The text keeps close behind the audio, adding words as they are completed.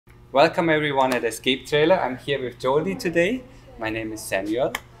Welcome everyone at Escape Trailer. I'm here with Joldy today. My name is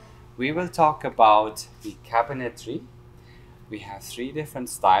Samuel. We will talk about the cabinetry. We have 3 different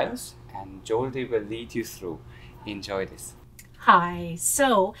styles and Joldy will lead you through. Enjoy this. Hi,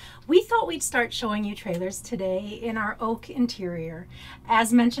 so we thought we'd start showing you trailers today in our oak interior.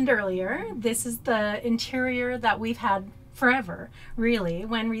 As mentioned earlier, this is the interior that we've had forever, really.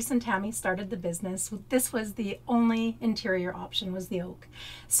 When Reese and Tammy started the business, this was the only interior option, was the oak.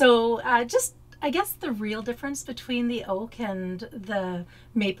 So I guess the real difference between the oak and the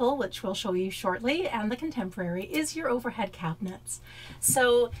maple, which we'll show you shortly, and the contemporary is your overhead cabinets.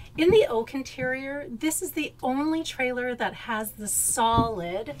 So in the oak interior, this is the only trailer that has the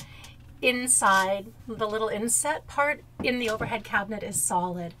solid inside, the little inset part in the overhead cabinet is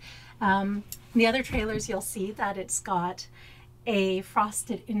solid. The other trailers, you'll see that it's got a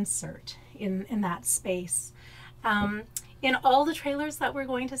frosted insert in that space. In all the trailers that we're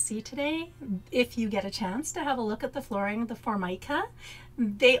going to see today, if you get a chance to have a look at the flooring, the Formica,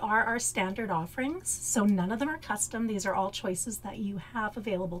 they are our standard offerings, so none of them are custom. These are all choices that you have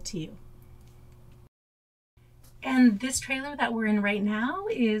available to you. And this trailer that we're in right now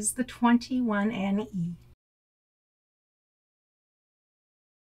is the 21NE.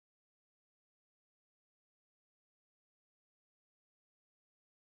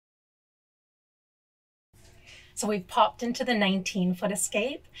 So we've popped into the 19-foot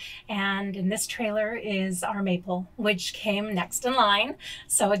Escape, and in this trailer is our maple, which came next in line.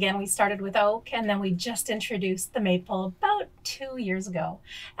 So again, we started with oak, and then we just introduced the maple about 2 years ago.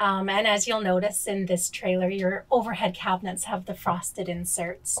 And as you'll notice in this trailer, your overhead cabinets have the frosted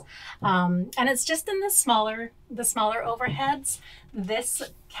inserts. And it's just in the smaller overheads. This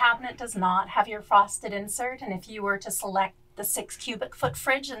cabinet does not have your frosted insert, and if you were to select the 6 cubic foot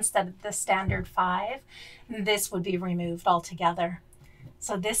fridge instead of the standard 5, this would be removed altogether.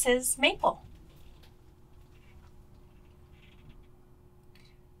 So this is maple.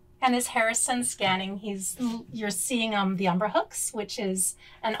 And as Harrison's scanning, you're seeing the umber hooks, which is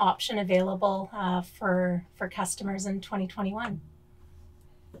an option available for customers in 2021.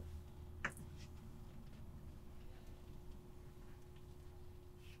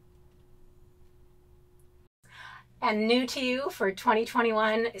 And new to you for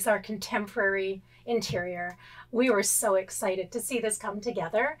 2021 is our contemporary interior. We were so excited to see this come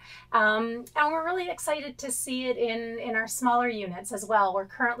together. And we're really excited to see it in our smaller units as well. We're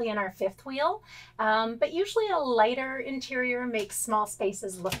currently in our 5th wheel, but usually a lighter interior makes small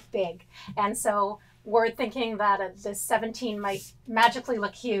spaces look big. And so we're thinking that this 17 might magically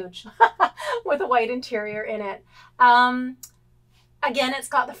look huge with a white interior in it. Again, it's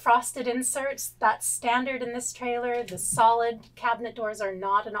got the frosted inserts. That's standard in this trailer. The solid cabinet doors are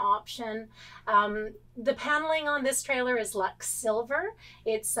not an option. The paneling on this trailer is Lux Silver.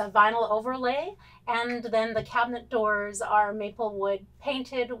 It's a vinyl overlay. And then the cabinet doors are maple wood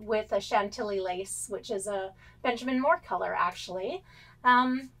painted with a Chantilly lace, which is a Benjamin Moore color, actually.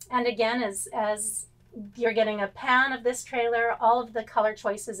 And again, as you're getting a pan of this trailer, all of the color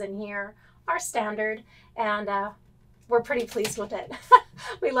choices in here are standard. And we're pretty pleased with it.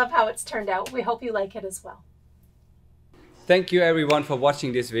 We love how it's turned out. We hope you like it as well. Thank you everyone for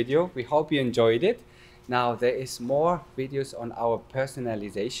watching this video. We hope you enjoyed it. Now there is more videos on our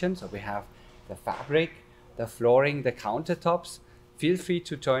personalization. So we have the fabric, the flooring, the countertops. Feel free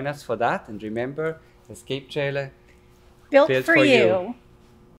to join us for that. And remember, Escape Trailer built for you.